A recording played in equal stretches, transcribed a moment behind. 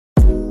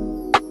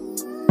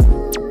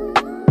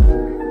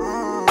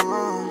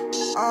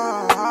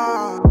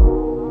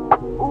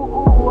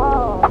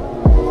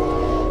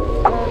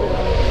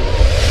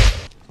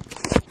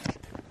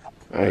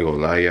ain't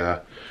gonna lie,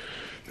 y'all.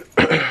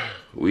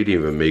 We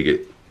didn't even make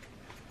it.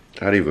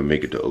 I didn't even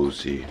make it to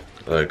OC.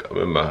 Like, I'm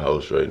in my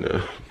house right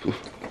now.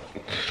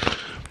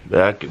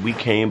 We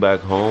came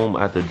back home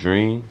at the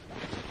Dream,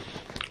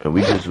 and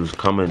we just was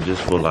coming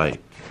just for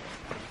like,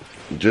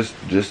 just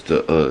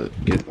to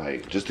get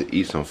like, just to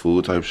eat some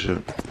food type shit.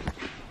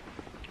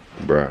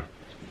 Bruh,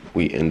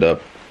 we end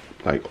up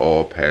like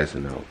all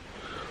passing out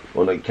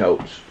on the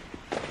couch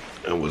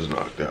and was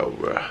knocked out,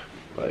 bruh.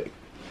 Like,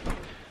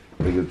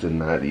 niggas did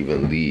not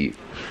even leave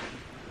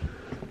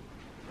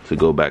to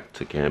go back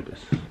to campus.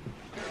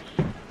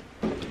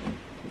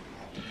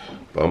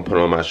 But I'm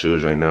putting on my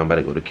shoes right now. I'm about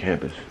to go to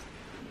campus.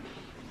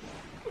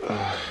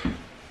 I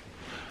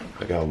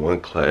got one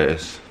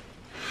class.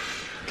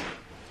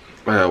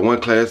 I got one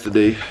class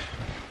today.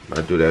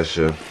 I do that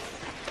shit.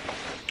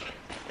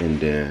 And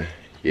then,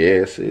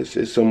 yeah,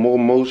 it's some more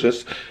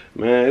motions.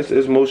 Man,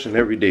 it's motion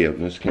every day up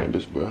in this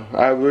campus, bro.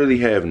 I really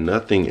have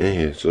nothing in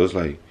here. So it's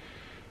like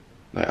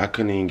I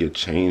couldn't even get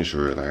changed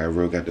for it. Like, I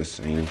really got the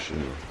same shit.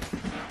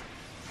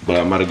 But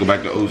I'm about to go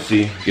back to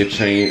OC, get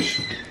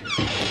changed.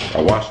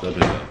 I washed up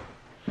here.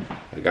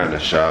 I got in the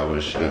shower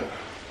and shit.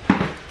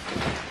 I'm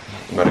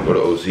about to go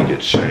to OC,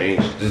 get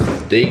changed. This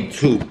is day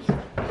 2.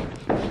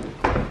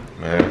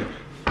 Man.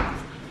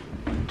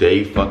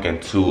 Day fucking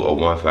 2 of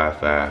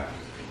 155.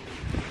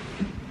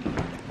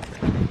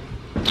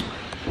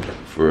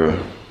 For real.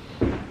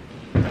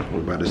 We're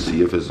about to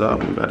see if it's up.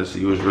 We're about to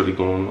see what's really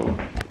going on.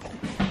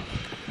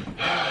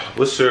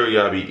 What cereal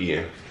y'all be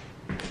eating?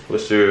 What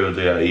cereal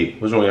do y'all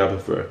eat? Which one y'all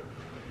prefer?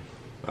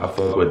 I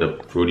fuck with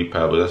the Fruity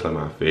Pebbles. That's like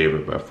my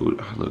favorite, bro.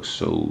 I look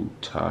so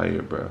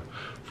tired, bro.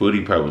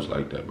 Fruity Pebbles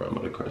like that, bro. I'm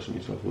gonna crush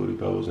me some Fruity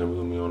Pebbles and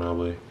we'll be on our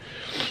way.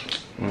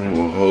 I ain't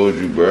gonna hold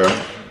you, bro.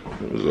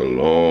 It was a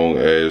long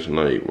ass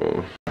night,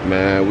 bro.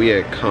 Man, we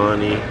at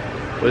Connie.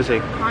 What is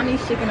it?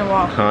 Connie's Chicken and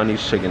Waffles.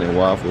 Connie's Chicken and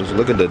Waffles.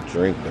 Look at the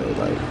drink though,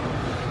 like.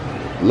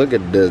 Look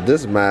at this.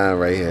 This is mine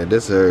right here.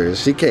 This is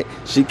hers.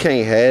 She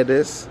can't have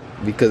this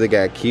because it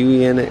got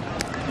kiwi in it.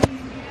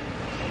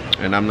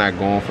 And I'm not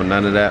going for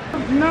none of that.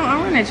 No,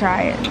 I'm gonna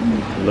try it.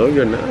 No,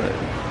 you're not.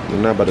 You're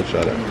not about to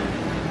try that.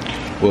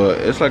 Well,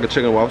 it's like a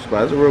chicken and waffle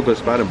spot. It's a real good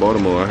spot in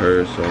Baltimore, I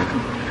heard, so. You know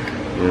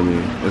what I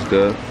mean? It's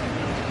good.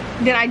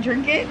 Did I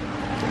drink it?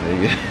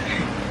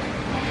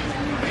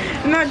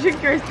 No,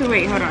 drink yours too.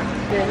 Wait, hold on.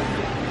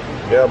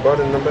 Yeah, I brought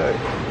it in the bag.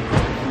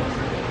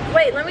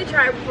 Wait, let me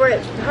try before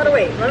it. Hold on,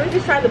 wait. Let me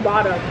just try the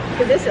bottom.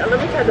 Cause this, let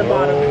me try the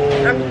bottom.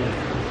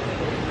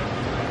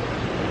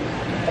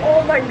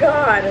 Oh my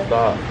god.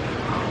 Stop.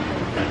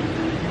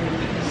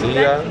 See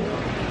ya?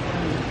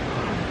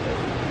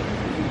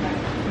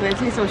 But it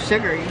tastes so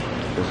sugary.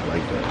 It's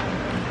like that.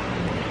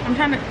 I'm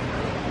trying to.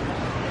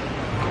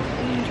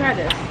 You try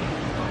this.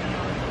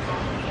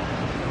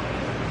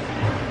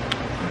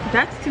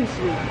 That's too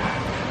sweet.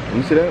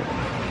 You see that?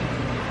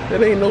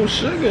 There ain't no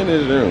sugar in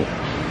this room.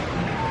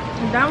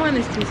 That one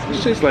is too sweet.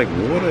 It's just like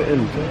water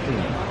and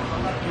fucking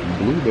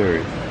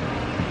blueberry.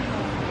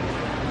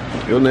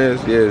 Your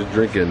nasty ass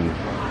drinking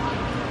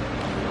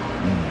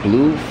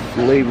blue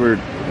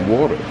flavored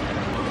water.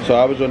 So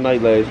how was your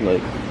night last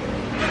night?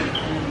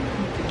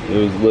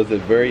 Was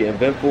it very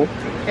eventful?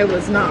 It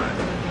was not.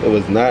 It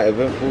was not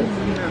eventful?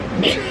 No.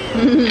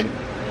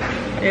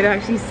 It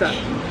actually sucked.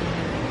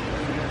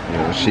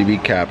 Yeah, she be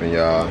capping,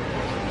 y'all.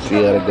 She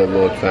had a good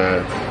little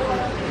time.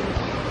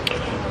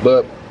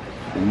 But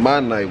my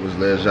night was,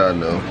 as y'all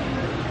know,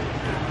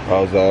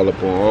 I was all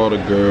up on all the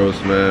girls,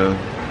 man.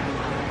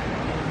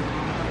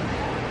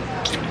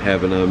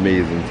 Having an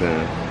amazing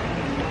time.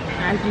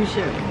 As you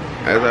should.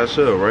 As I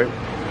should, right?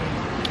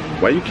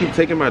 Why you keep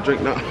taking my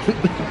drink now?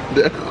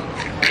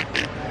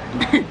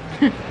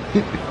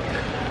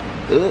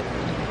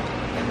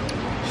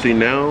 See,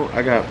 now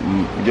I got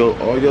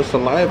all your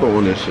saliva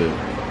on this shit.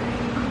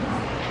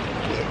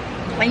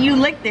 And you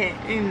licked it,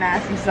 you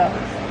nasty stuff.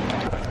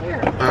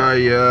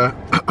 Yeah.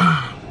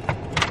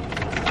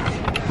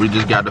 We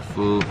just got the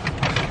food.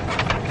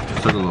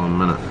 Took a little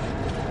minute.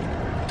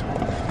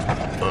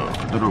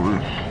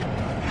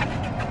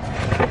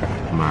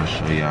 I'm gonna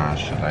show y'all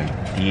shit like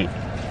that.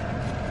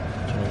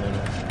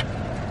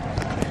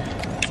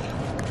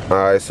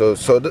 Alright, so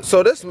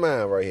this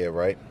mine right here,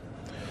 right?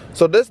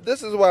 So this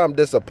is why I'm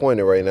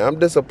disappointed right now. I'm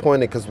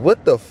disappointed because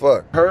what the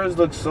fuck? Hers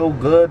looks so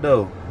good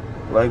though.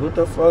 Like, what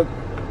the fuck?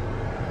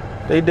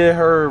 They did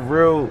her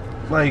real,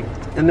 like,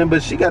 and then,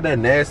 but she got that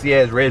nasty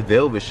ass red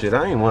velvet shit.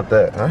 I ain't want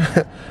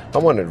that. I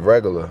wanted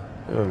regular.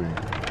 You know what I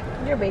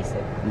mean? You're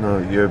basic. No,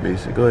 you're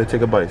basic. Go ahead,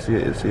 take a bite. See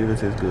if it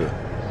tastes good.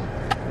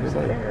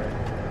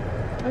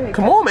 Okay,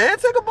 come on, man,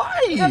 take a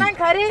bite. Can I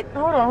cut it?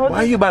 Hold on, hold on. Why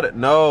are you about to?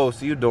 No,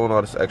 see, you doing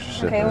all this extra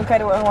shit. Okay, we'll cut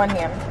it with one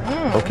hand.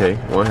 Okay,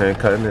 one hand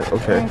cutting it.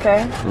 Okay.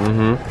 Okay.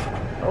 Mm-hmm.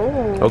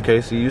 Oh.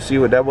 Okay, so you see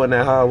what that wasn't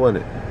that hard,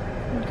 wasn't it?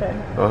 Okay.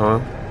 Uh-huh.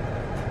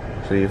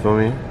 So you feel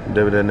me?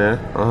 Dip it in there.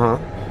 Uh-huh.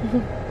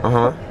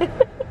 Uh-huh.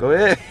 Go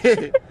ahead.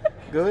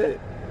 Go ahead.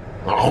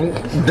 Oh,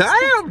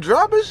 damn,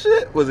 dropping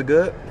shit. Was it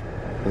good?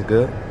 It was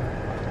good?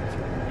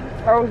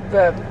 That was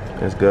good.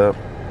 It's good.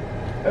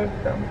 It was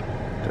good.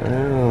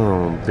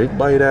 Damn, big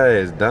bite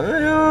ass.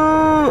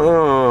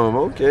 Damn.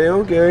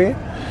 Okay.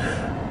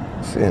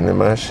 Seeing that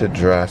my shit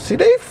dry. See,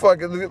 they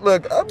fucking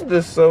look. I'm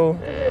just so.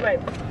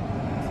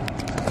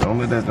 Don't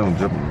let that don't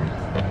jump on me.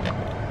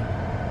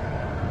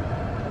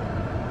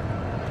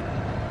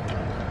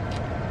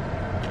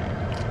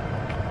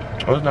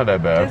 Oh, it's not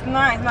that bad. It's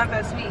not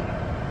that sweet.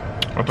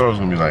 I thought it was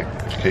gonna be like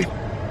cake.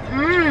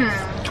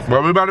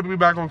 Well, we about to be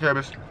back on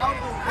campus.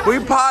 We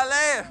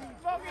parlaying.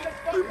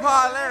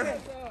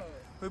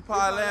 We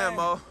parlaying,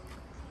 Mo.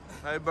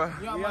 Hey, bro.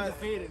 We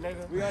undefeated,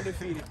 nigga. We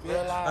undefeated.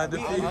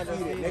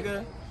 Undefeated,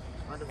 nigga.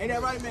 Ain't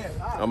that right, man?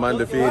 I'm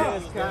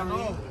undefeated.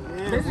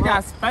 This guy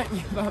spanked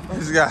me.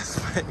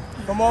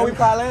 Come on, we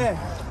parlaying.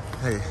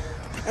 Hey.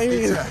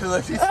 He's tired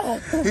of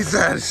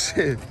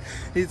shit.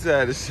 He's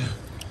tired of shit.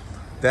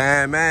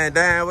 Damn, man.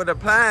 Damn, what the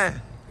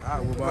plan? You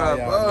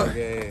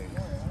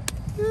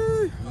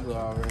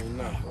already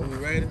know. Are we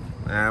ready?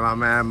 Man, my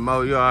man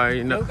Mo, you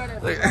already know.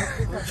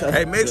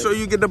 Hey, make sure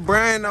you get the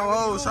brand on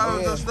hold. Shout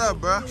out your stuff,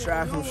 bro.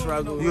 Strive from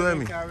struggle. You hear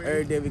me?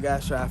 Every day we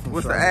got strive from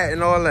What's struggle. the at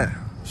and all that?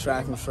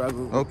 Strive from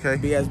struggle. Okay.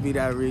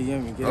 BSB.real, you hear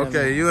me?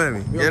 Okay, you hear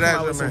me? We Get gonna come at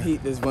out you, with some man.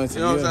 heat this winter.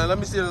 You know what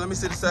I'm saying? Let me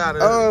see the side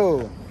of it.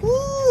 Oh.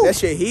 Woo. That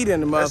shit heat in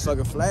the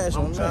motherfucking flash.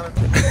 I'm on trying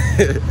that.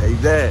 to. Hey,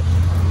 Dad.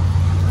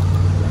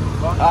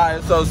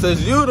 Alright, so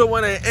since you the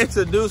one that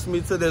introduced me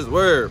to this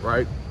word,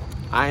 right?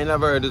 I ain't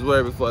never heard this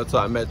word before until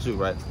I met you,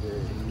 right?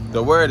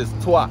 The word is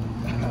twat.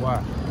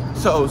 Why?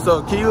 So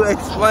can you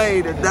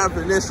explain the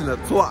definition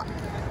of twat? You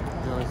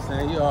know what I'm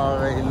saying? You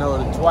already know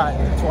the twat.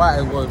 The twat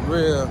is what's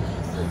real.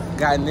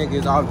 Got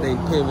niggas off they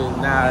pivot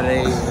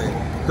nowadays.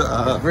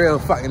 Real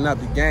fucking up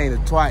the game. The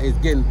twat is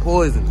getting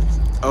poisonous.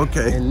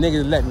 Okay. And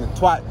niggas letting the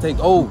twat take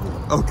over.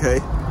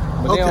 Okay.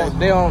 But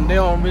they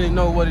don't really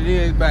know what it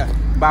is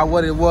by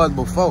what it was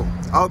before.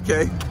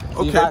 Okay.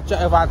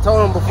 If I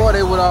told them before,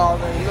 they would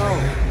already know.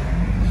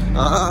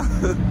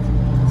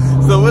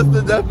 So what's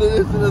the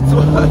definition of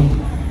twat?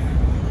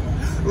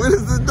 What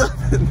is the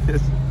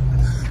definition?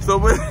 So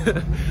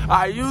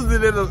I use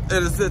it in a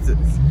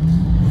sentence.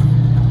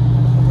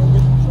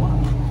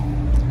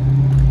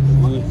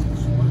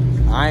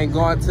 I ain't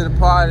going to the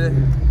party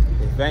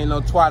if there ain't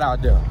no twat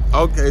out there.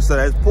 Okay, so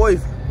that's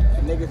poison.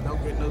 Niggas don't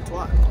get no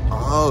twat.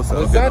 Oh,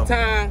 so But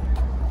sometimes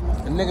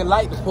a nigga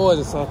like the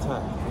poison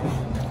sometimes.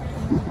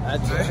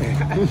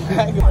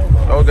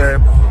 Okay,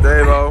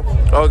 Dave-O.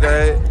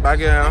 Okay, back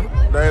in.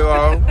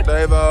 Dave-O.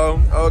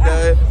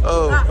 Okay.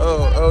 Oh,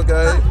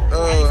 okay.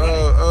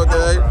 Oh,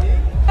 okay.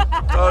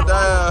 Oh,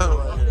 damn.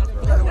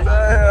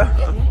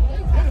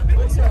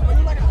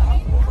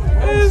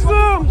 It's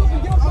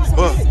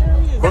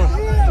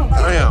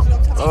Damn.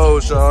 Oh,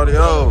 shawty,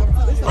 oh.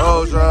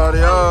 Oh,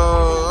 shawty,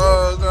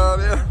 oh,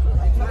 shawty.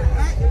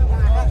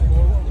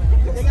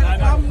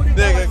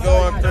 Nigga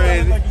going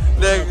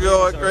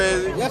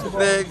crazy.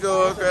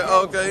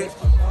 Okay.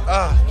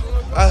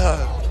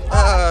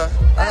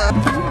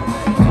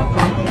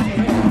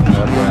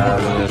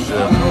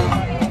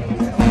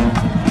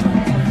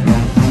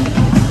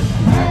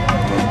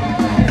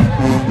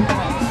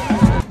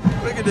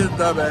 Look at this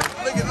dumbass.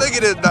 Look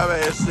at this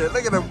dumbass shit.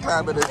 Look at them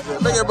clapping this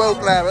shit. Look at both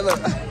clapping. Look.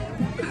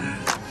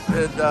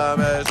 This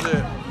dumbass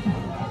shit.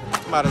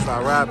 Might as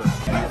well rapping.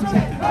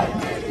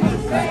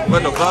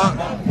 What the fuck?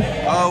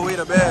 Oh, we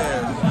the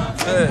Bears.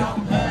 Shit.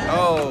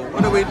 Oh,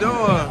 what are we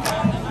doing?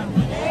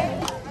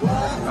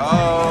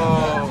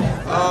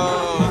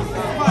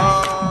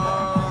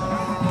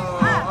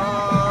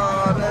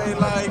 They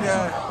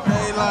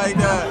like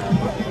that.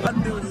 I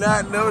do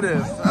not know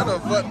this. How the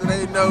fuck do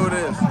they know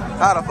this?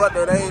 How the fuck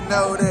do they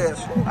know this?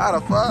 How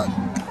the fuck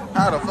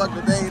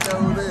do they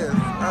know this?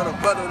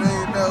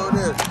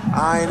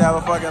 I ain't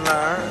never fucking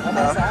learned.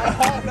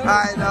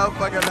 I ain't never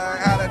fucking learned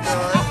how to do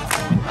it.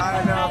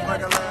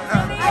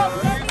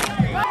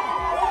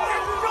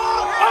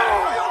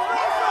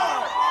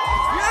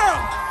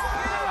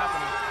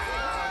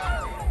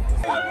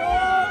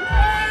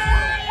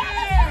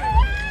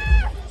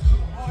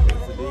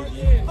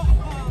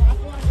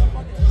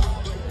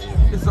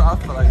 So I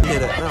feel like I hear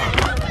that now.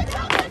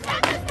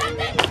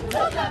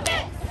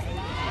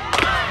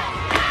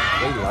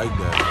 They like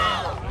that.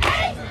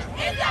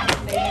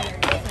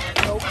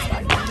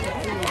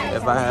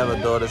 If I have a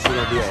daughter, she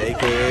gonna be an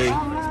AKA.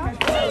 I'm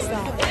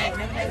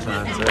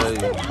trying to tell you.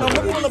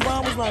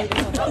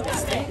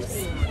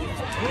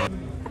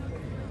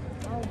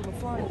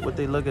 What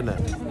they looking at?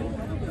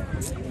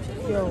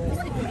 Yo.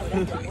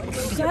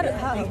 Shut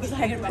up. What the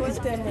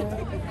hell?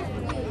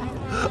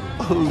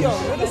 Yo,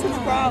 what is his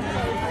problem?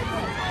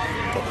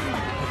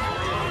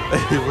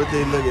 Hey, what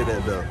they looking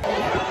at though?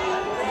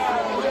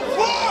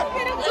 1,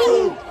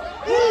 2,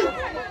 3,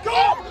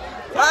 go!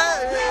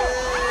 Hey!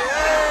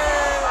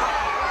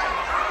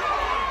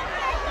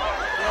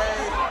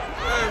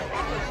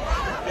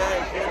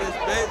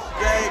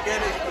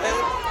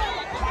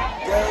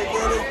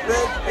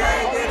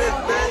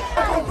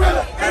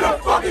 In a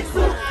fucking suit,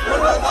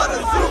 with a lot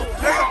of suit,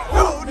 nigga,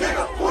 no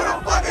nigga, who the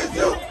fuck is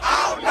you? I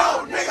don't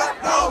know, nigga,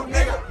 no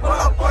nigga, pull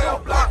up on your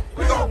block,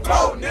 we gon'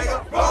 blow,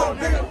 nigga, blow,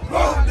 nigga,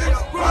 blow,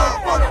 nigga, blow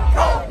up on the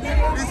blow.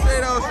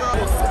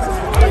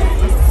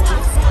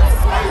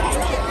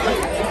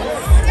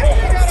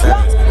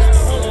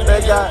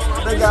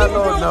 got a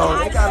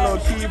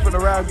little key for the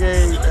rap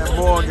game at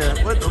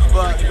Morgan. What the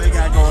fuck they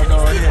got going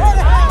on here?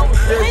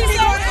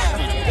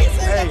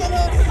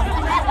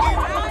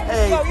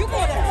 Hey,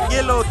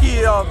 get a little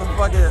kid off the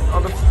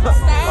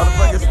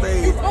fucking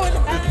stage.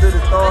 This dude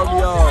is throwing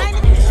me off.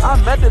 I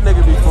met the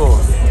nigga before.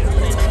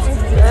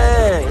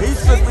 Yeah, he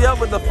shook me up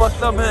with the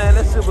fucked up hand.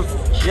 That shit was,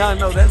 y'all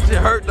know that shit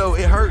hurt though.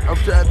 It hurt. I'm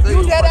trying to tell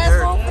you. It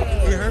hurt.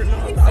 It hurt.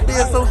 I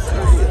did so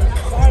serious.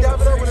 He got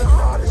it up with his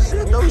hard as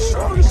shit. No, he's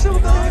strong as shit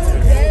with the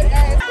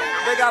hand.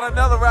 They got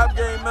another rap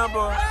game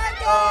member.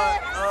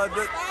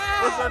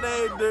 What's her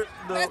name? The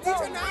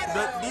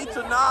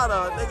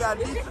Detonata. They got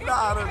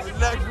Detonata, the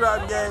next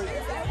rap game.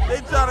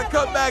 They trying to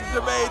come back,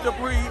 Jermaine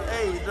Dupri.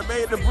 Hey,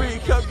 Jermaine Dupri,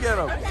 come get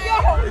him.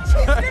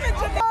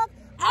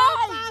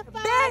 Hey,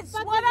 bitch,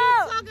 what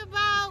up?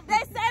 They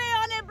say they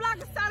on that block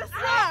and started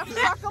snap.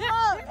 Fuck them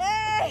up.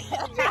 Hey.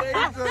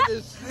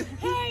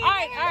 All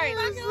right.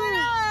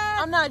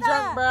 I'm not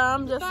drunk, bro.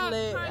 I'm just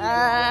lit.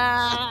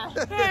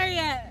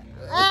 Period.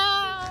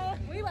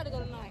 We about to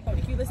go tonight.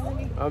 If you listen to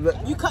me,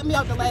 you cut me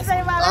out the last one.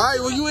 All right,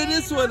 well, you in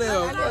this one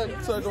now.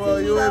 Talk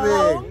about you and me.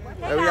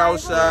 Hey, we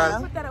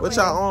outside. What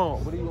y'all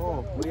on? What are you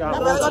on? What are y'all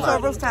on? Let's go to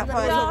a rooftop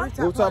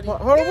party. Rooftop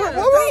party? Hold on.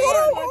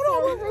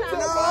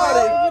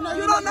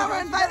 You don't never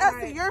invite us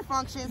to your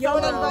functions. You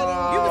was on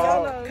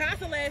the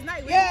concert last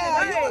night.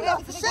 Yeah, you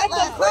was the shit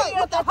last night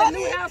with the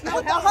honey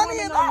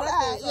and all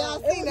that. Yeah, I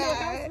seen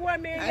that.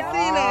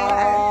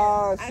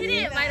 She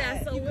didn't invite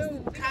us, so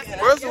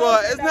first of all,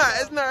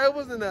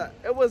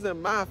 it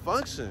wasn't my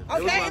function.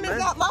 Okay, and it's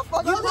not my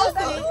fault. You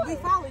listening? We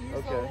follow you.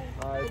 Okay.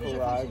 All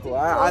right, cool.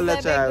 I'll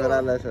let you have it.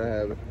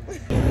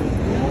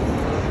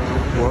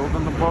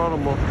 Welcome to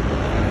Baltimore.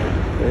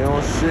 They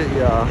on shit,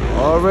 y'all.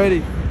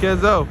 Already,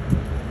 Kenzo.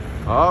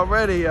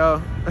 Already,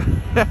 y'all.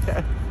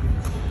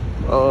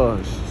 Oh,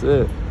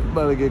 shit.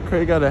 About to get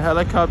crazy. Got the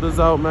helicopters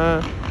out,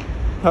 man.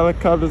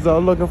 Helicopters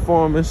out looking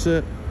for him and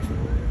shit.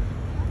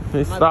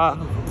 They stop.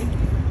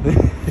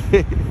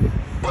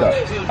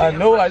 I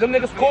know, like, them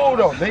niggas cool,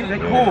 though. They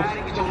cool.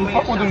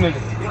 Fuck with them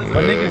niggas.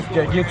 But niggas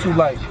get too,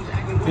 like,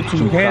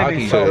 too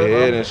cocky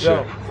head and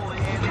shit.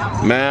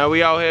 Man,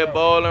 we out here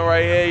balling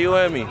right here, you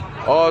and me.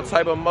 All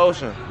type of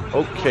motion.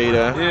 Okay,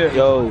 then. Yeah.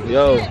 Yo,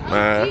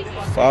 man.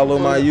 Follow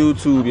my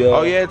YouTube, yo.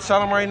 Oh, yeah, tell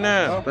them right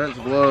now. That's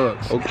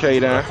vlogs. Okay,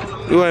 then.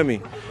 You and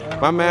me.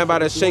 My man about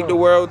to shake the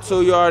world,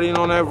 too. You already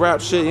know that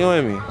rap shit, you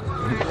and me.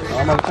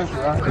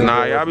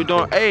 Nah, y'all be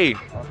doing, hey.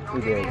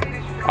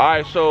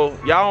 Alright, so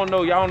y'all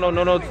don't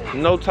know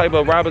no type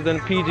of rappers in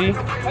PG?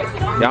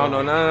 Y'all don't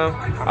know none of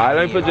them? Alright,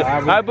 let me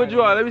put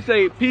you on. Let me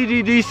say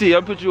PGDC,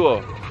 I'll put you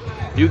on.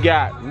 You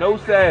got No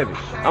Savage.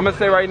 I'm gonna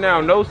say right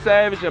now, No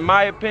Savage, in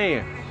my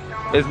opinion,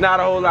 it's not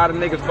a whole lot of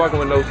niggas fucking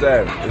with No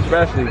Savage,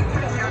 especially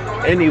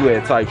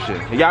anywhere type shit.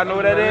 Y'all know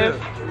what that is?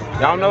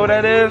 Y'all know what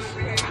that is?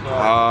 We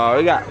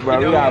gotta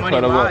put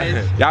him up.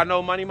 Y'all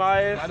know Money Ma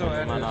is? I know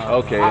that.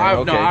 Okay. No,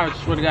 I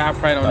swear to God, I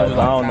probably don't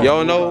know. You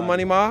don't know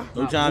Money Ma?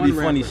 I'm trying to be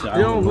funny, shit.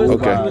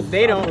 Okay.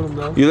 They don't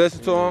know. You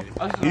listen to him?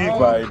 He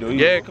probably do.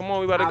 Yeah, come on,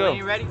 we about to go.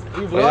 You ready?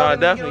 Yeah,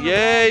 definitely.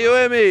 Yeah, you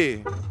and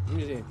me.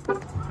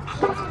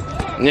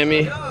 You know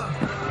me?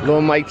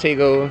 Little Mike take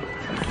over.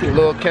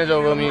 Little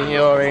Kenzo with me, you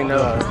already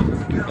know.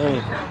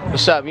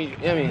 What's up? You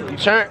know me? You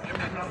turn?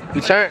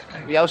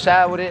 We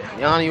outside with it.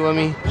 Yanni with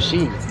me.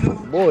 She.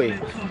 Boy.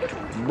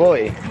 I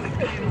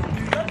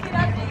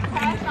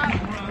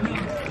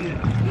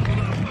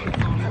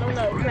don't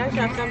know. Cash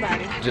out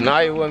somebody.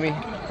 Janaya with me.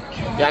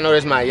 Y'all know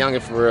this my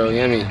youngin' for real, you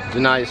know me?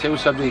 Janaya, say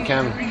what's up to the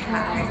camera.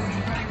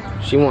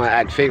 She wanna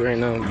act fake right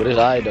now, but it's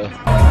alright though.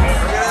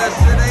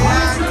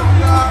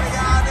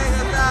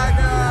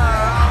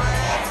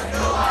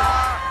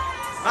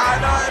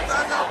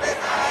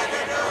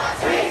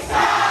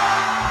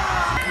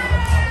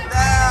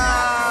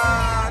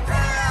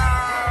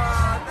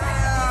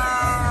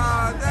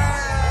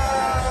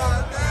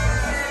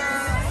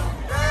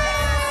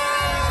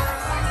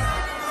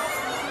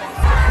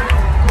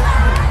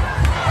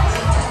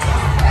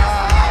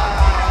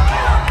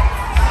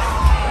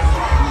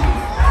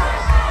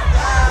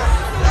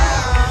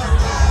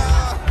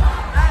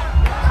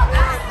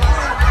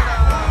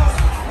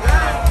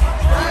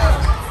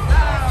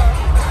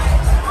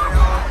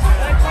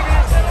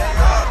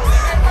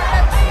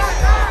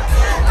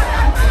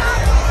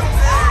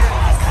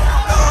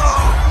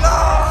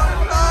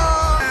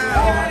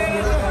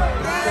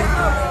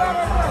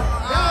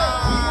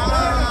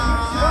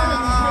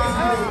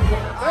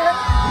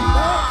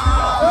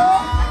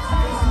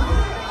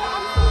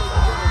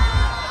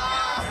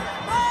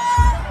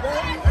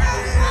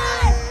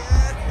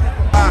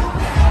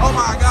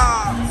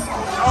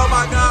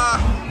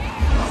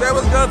 Say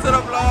what's good to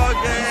the vlog,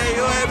 gang.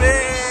 You and me.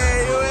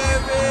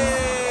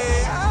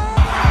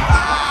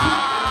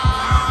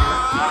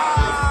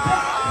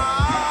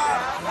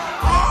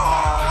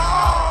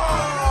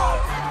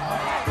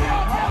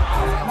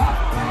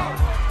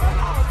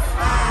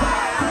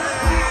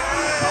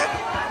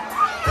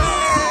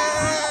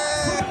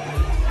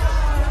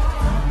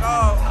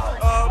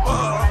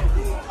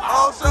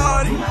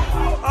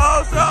 Oh,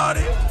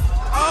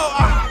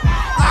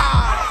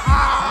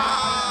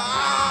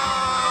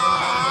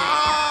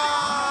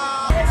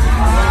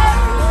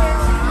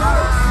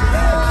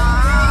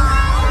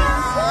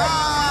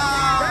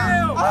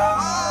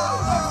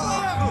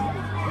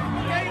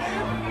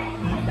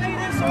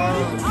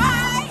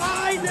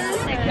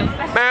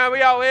 Man,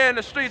 we out here in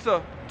the streets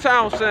of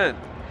Townsend.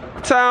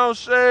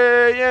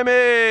 Townsend, yeah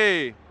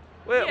me.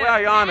 Where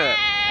are y'all at?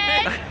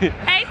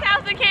 Hey,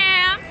 Townsend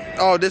Cam.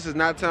 Oh, this is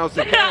not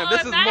Townsend Camp.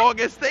 This is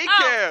Morgan State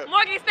Camp.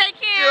 Morgan State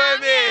Camp. You know what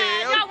I mean?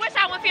 Yeah, y'all wish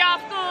I went to y'all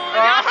school.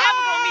 Y'all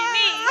never gonna meet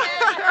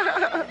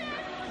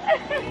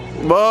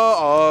me.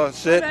 Oh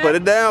shit, put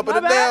it down, put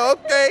it down.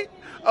 Okay.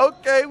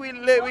 Okay, we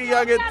lit, we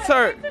young and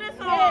turnt.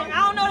 I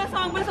don't know this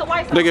song, but it's a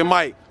white song. Look at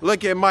Mike.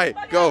 Look at Mike.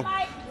 Go.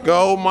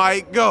 Go,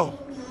 Mike, go.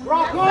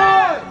 Rock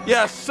on!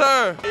 Yes,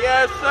 sir.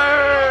 Yes,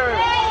 sir.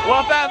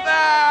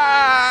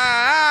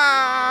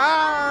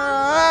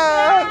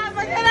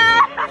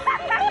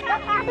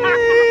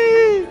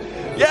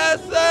 155.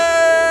 Yes,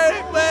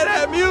 sir. Play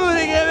that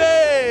music in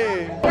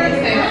me.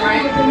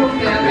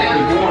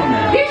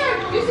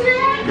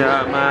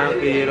 Got my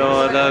feet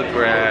on the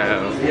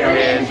ground.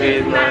 And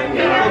she's like,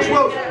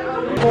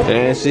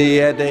 and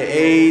she at the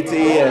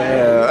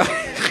ATL.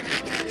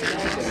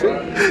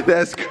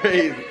 That's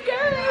crazy.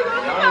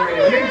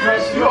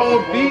 You all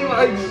beat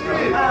like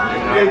shit.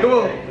 Yeah, come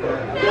on.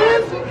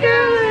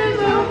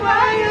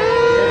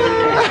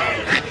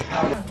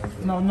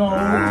 No.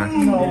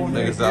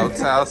 Niggas out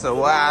town so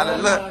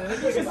wild. Look.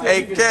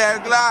 Hey,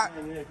 Cam Glock.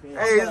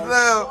 Hey,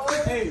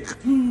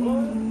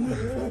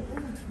 Slim.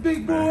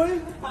 Big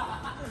boy.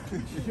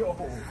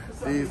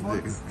 These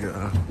niggas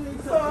go.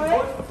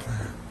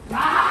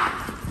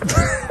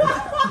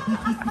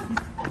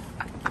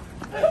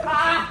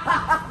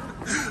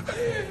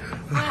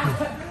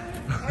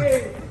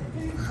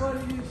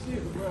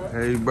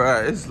 Hey,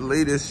 bro, it's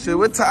late as shit.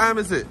 What time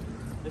is it?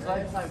 It's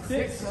like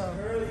 6.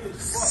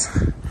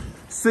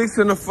 6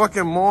 in the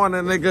fucking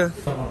morning, nigga.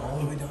 All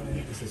the way down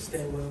there, it's a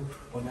stairwell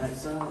on that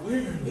side.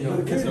 You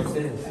know, it's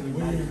upstairs. On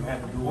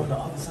the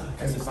other side,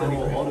 it's a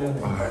stairwell all the way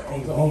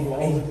down.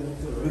 Hey,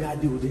 we gotta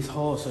do this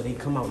hall so they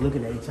come out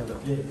looking at each other.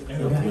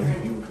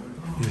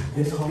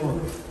 This hall,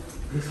 y'all.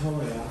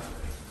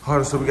 Hold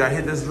on, so we gotta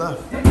hit this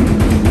left.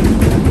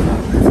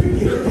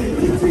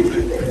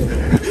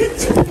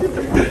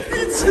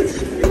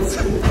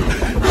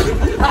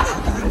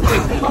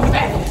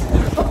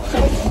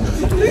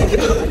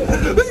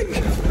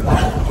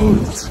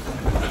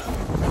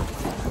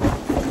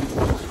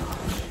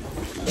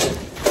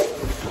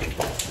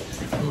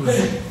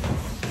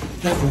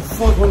 That's the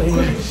fuck when they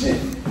shit.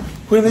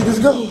 Where they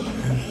just go?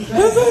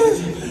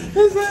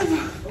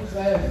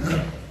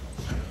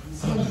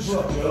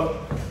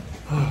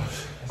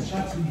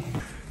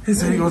 He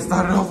said he gonna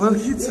start it off a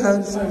few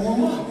times. He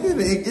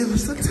didn't give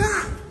us the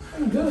time.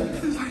 I'm done.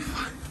 He's like,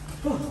 fuck.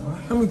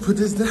 Let me put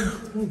this down.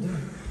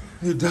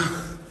 You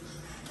done?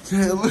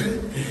 Can't look.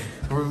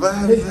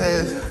 Revive his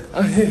ass.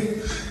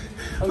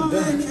 I'm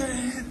done.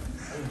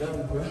 I'm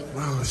done, bro.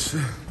 Oh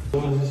shit.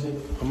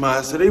 I'm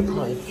out, so they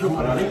probably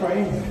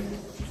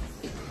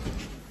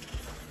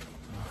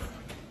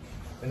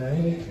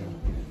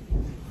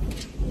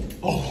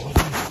Oh,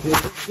 they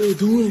still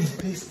doing it.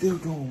 They still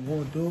doing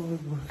more doors,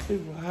 bro. They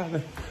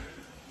wildin'.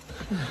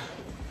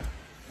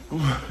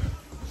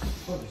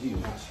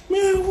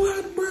 Man,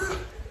 what, bro?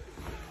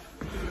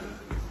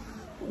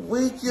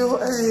 Wake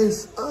your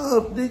ass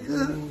up,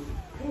 nigga.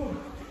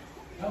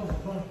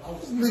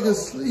 This nigga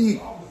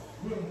sleep.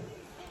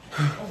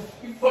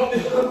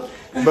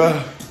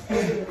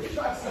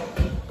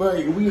 Bro,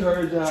 we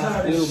heard y'all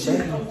still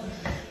banging.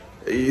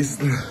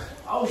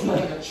 I was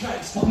like a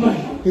track star.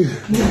 Mike.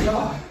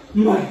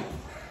 Mike.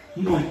 I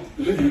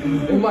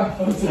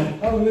was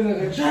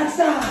like a track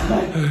star.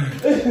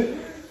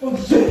 Oh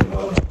shit.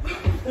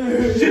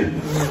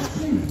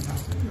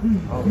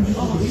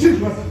 Shit,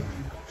 bro.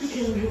 You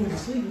can't even hear me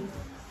sleeping.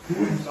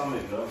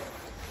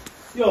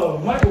 Yo,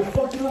 Michael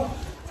fucked it up.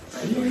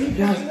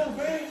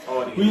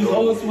 We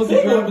all supposed to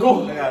go.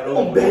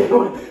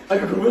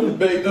 Like a gorilla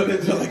bag. No,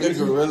 that's like a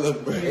gorilla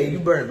bag. Hey, you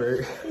burn,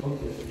 bird.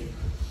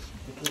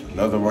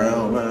 Another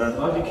round, man.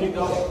 I get kicked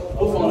off.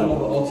 I'll find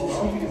another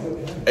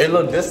OTC. Hey,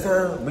 look, this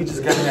time we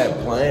just gotta have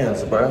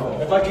plans, bro.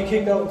 If I get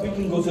kicked out, we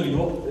can go to the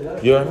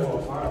York. You heard me?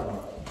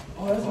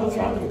 Oh, that's no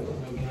problem.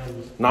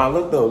 Nah,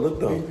 look though.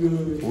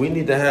 We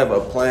need to have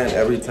a plan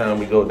every time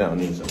we go down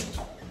these zones,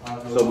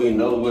 so we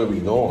know where we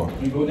going,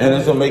 and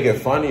this will make it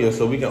funnier,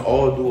 so we can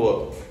all do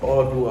a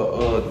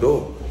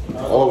door,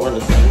 all run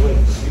the same way.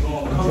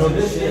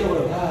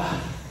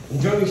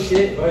 Enjoy this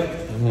shit, but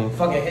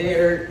fucking head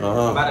hurt.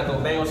 About to go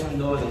bang on some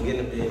doors and get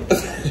in the bed.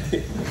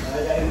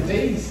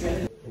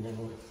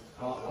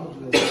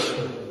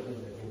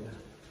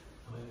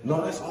 No,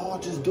 let's all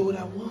just do it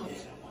at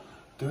once.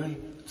 3,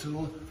 2,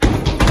 1.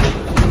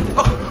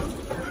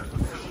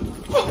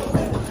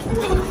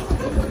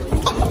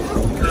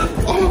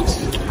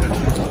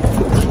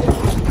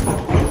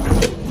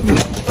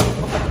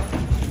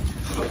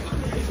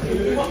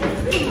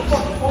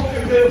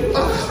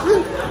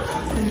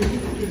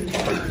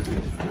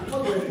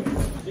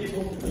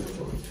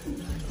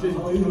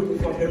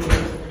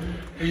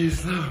 Hey,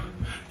 slow.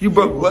 You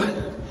broke what?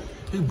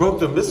 You broke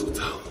the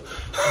mistletoe.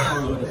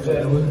 Oh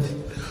shit.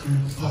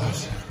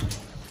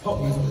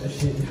 Oh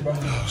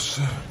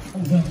shit.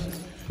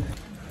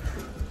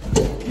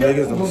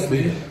 Niggas don't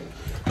sleep.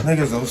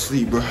 Niggas don't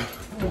sleep, bro.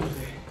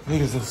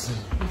 Niggas don't sleep.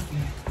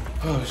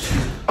 Oh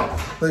shit.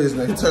 Look at this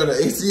nigga turn the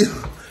AC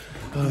on.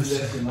 Oh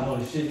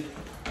shit.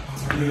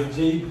 Nigga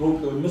J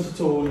broke the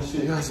mistletoe and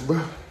shit. Yes,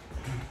 bro.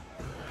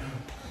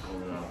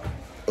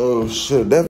 Oh shit. That